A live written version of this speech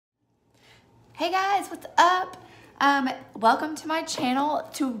Hey guys, what's up? Welcome to my channel.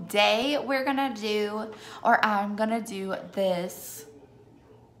 Today I'm gonna do this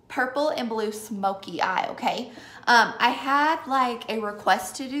purple and blue smoky eye, okay? I had like a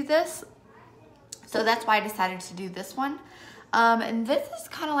request to do this, so that's why I decided to do this one. And this is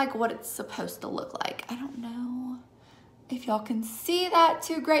kind of like what it's supposed to look like. I don't know if y'all can see that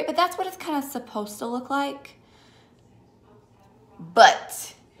too great, but that's what it's kind of supposed to look like.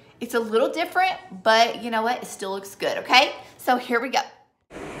 But it's a little different, but you know what? It still looks good, okay? So here we go.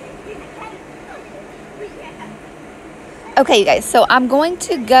 Okay, you guys, so I'm going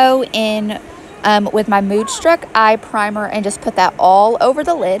to go in with my Moodstruck Eye Primer and just put that all over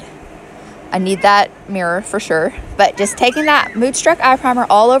the lid. I need that mirror for sure, but just taking that Moodstruck Eye Primer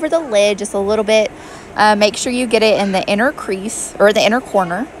all over the lid, just a little bit. Make sure you get it in the inner crease or the inner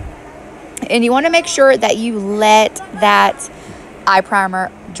corner. And you want to make sure that you let that eye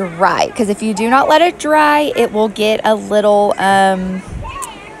primer dry, because if you do not let it dry, it will get a little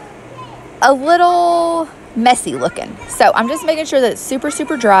messy looking. So I'm just making sure that it's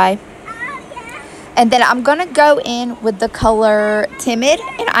super dry. And then I'm gonna go in with the color Timid,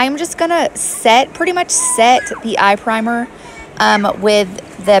 and I'm just gonna pretty much set the eye primer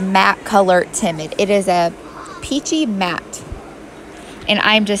with the matte color Timid. It is a peachy matte. And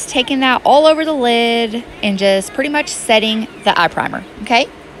I'm just taking that all over the lid and just pretty much setting the eye primer, okay?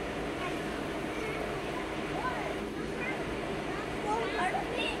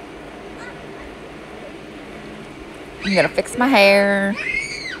 I'm gonna fix my hair.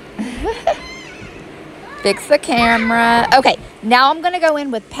 Fix the camera. Okay, now I'm gonna go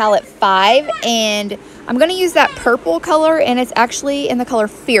in with palette 5, and I'm gonna use that purple color, and it's actually in the color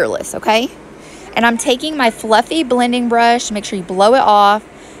Fearless, okay? And I'm taking my fluffy blending brush, make sure you blow it off,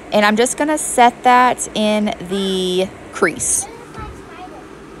 and I'm just gonna set that in the crease.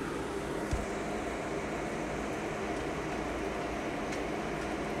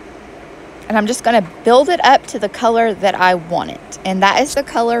 And I'm just gonna build it up to the color that I want it. And that is the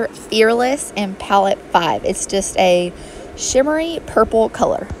color Fearless in palette 5. It's just a shimmery purple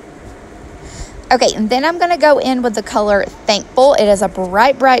color. Okay, and then I'm gonna go in with the color Thankful. It is a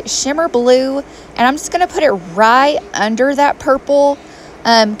bright shimmer blue, and I'm just gonna put it right under that purple,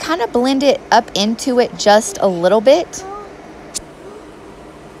 kind of blend it up into it just a little bit.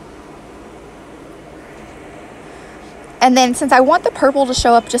 And then since I want the purple to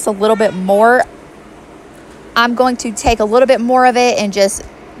show up just a little bit more, I'm going to take a little bit more of it and just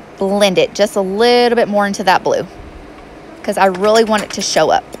blend it just a little bit more into that blue, because I really want it to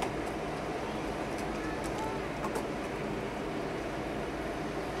show up.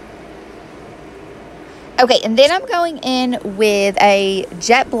 Okay, and then I'm going in with a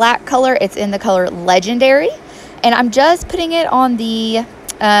jet black color. It's in the color Legendary, and I'm just putting it on the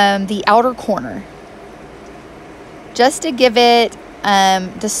outer corner, just to give it,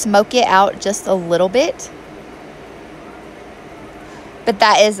 to smoke it out just a little bit. But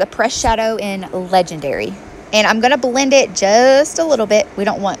that is a pressed shadow in Legendary, and I'm gonna blend it just a little bit. We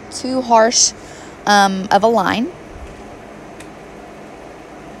don't want too harsh of a line.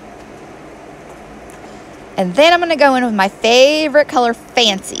 And then I'm going to go in with my favorite color,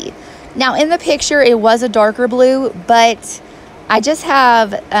 Fancy. Now, in the picture, it was a darker blue, but I just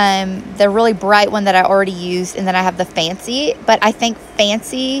have the really bright one that I already used, and then I have the Fancy. But I think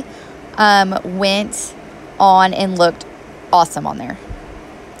Fancy went on and looked awesome on there.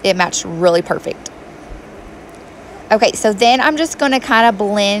 It matched really perfect. Okay, so then I'm just going to kind of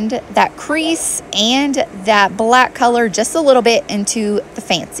blend that crease and that black color just a little bit into the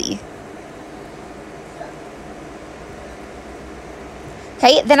Fancy.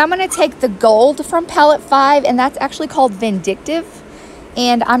 Okay, then I'm going to take the gold from palette 5, and that's actually called Vindictive.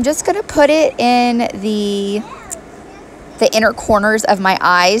 And I'm just going to put it in the inner corners of my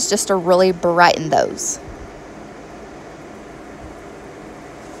eyes just to really brighten those.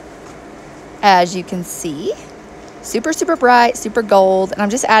 As you can see, super bright, super gold. And I'm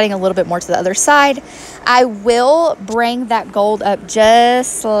just adding a little bit more to the other side. I will bring that gold up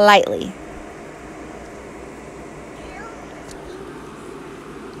just slightly.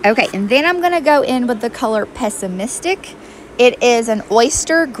 Okay, and then I'm going to go in with the color Pessimistic. It is an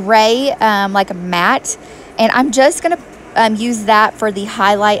oyster gray, like a matte. And I'm just going to use that for the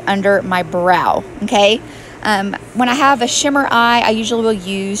highlight under my brow, okay? When I have a shimmer eye, I usually will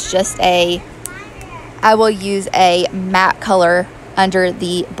use I will use a matte color under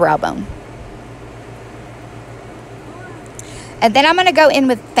the brow bone. And then I'm going to go in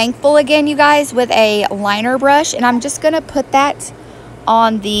with Thankful again, you guys, with a liner brush. And I'm just going to put that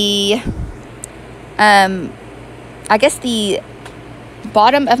on the, I guess the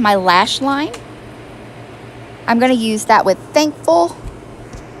bottom of my lash line. I'm going to use that with Thankful,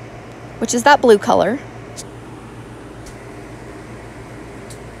 which is that blue color.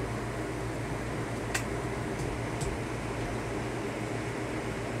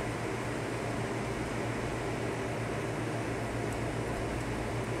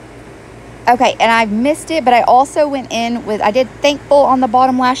 Okay, and I missed it, but I also went in with, I did Thankful on the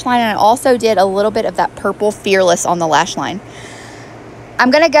bottom lash line, and I also did a little bit of that purple Fearless on the lash line.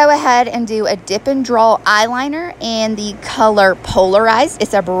 I'm going to go ahead and do a dip and draw eyeliner in the color Polarized.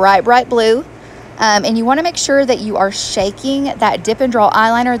 It's a bright, bright blue. And you want to make sure that you are shaking that dip and draw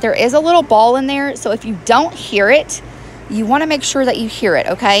eyeliner. There is a little ball in there, so if you don't hear it, you want to make sure that you hear it,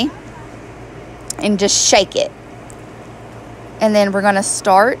 okay? And just shake it. And then we're going to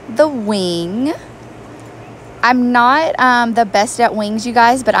start the wing. I'm not the best at wings, you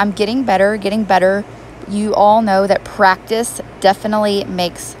guys, but I'm getting better, You all know that practice definitely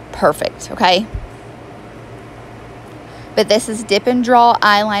makes perfect, okay? But this is Dip and Draw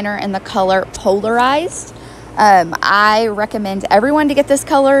eyeliner in the color Polarized. I recommend everyone to get this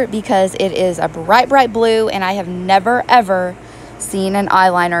color because it is a bright, bright blue, and I have never, ever seen an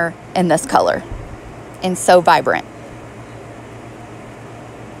eyeliner in this color and so vibrant.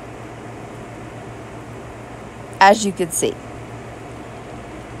 As you can see.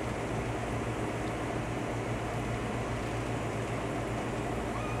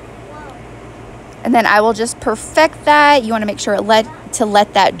 And then I will just perfect that. You want to make sure let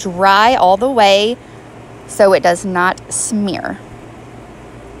that dry all the way so it does not smear.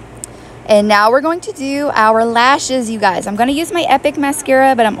 And now we're going to do our lashes, you guys. I'm going to use my Epic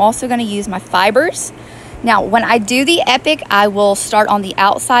mascara, but I'm also going to use my fibers. Now, when I do the Epic, I will start on the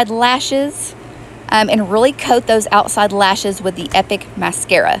outside lashes and really coat those outside lashes with the Epic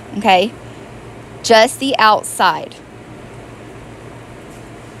mascara, okay? Just the outside.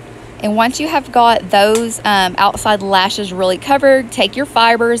 And once you have got those outside lashes really covered, take your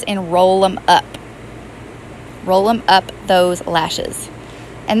fibers and roll them up. Roll them up those lashes.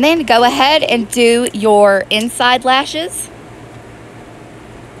 And then go ahead and do your inside lashes.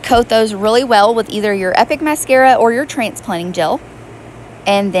 Coat those really well with either your Epic mascara or your transplanting gel.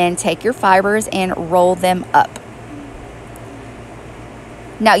 And then take your fibers and roll them up.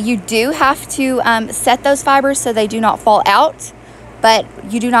 Now you do have to set those fibers so they do not fall out, but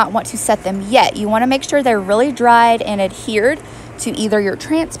you do not want to set them yet. You want to make sure they're really dried and adhered to either your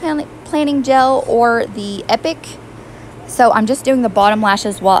transplanting gel or the Epic. So I'm just doing the bottom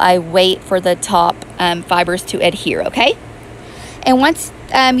lashes while I wait for the top fibers to adhere, okay? And once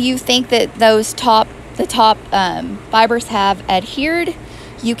you think that those the top fibers have adhered,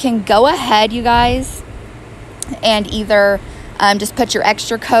 you can go ahead, you guys, and either just put your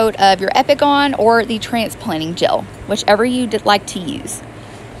extra coat of your Epic on or the transplanting gel, whichever you like to use.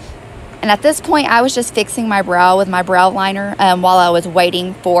 And at this point, I was just fixing my brow with my brow liner while I was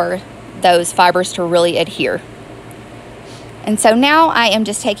waiting for those fibers to really adhere. And so now I am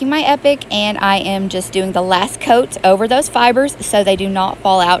just taking my Epic and I am just doing the last coat over those fibers so they do not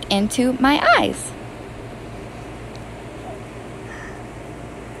fall out into my eyes.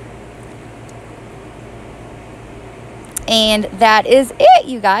 And that is it,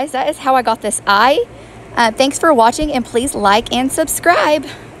 you guys. That is how I got this eye. Thanks for watching, and please like and subscribe.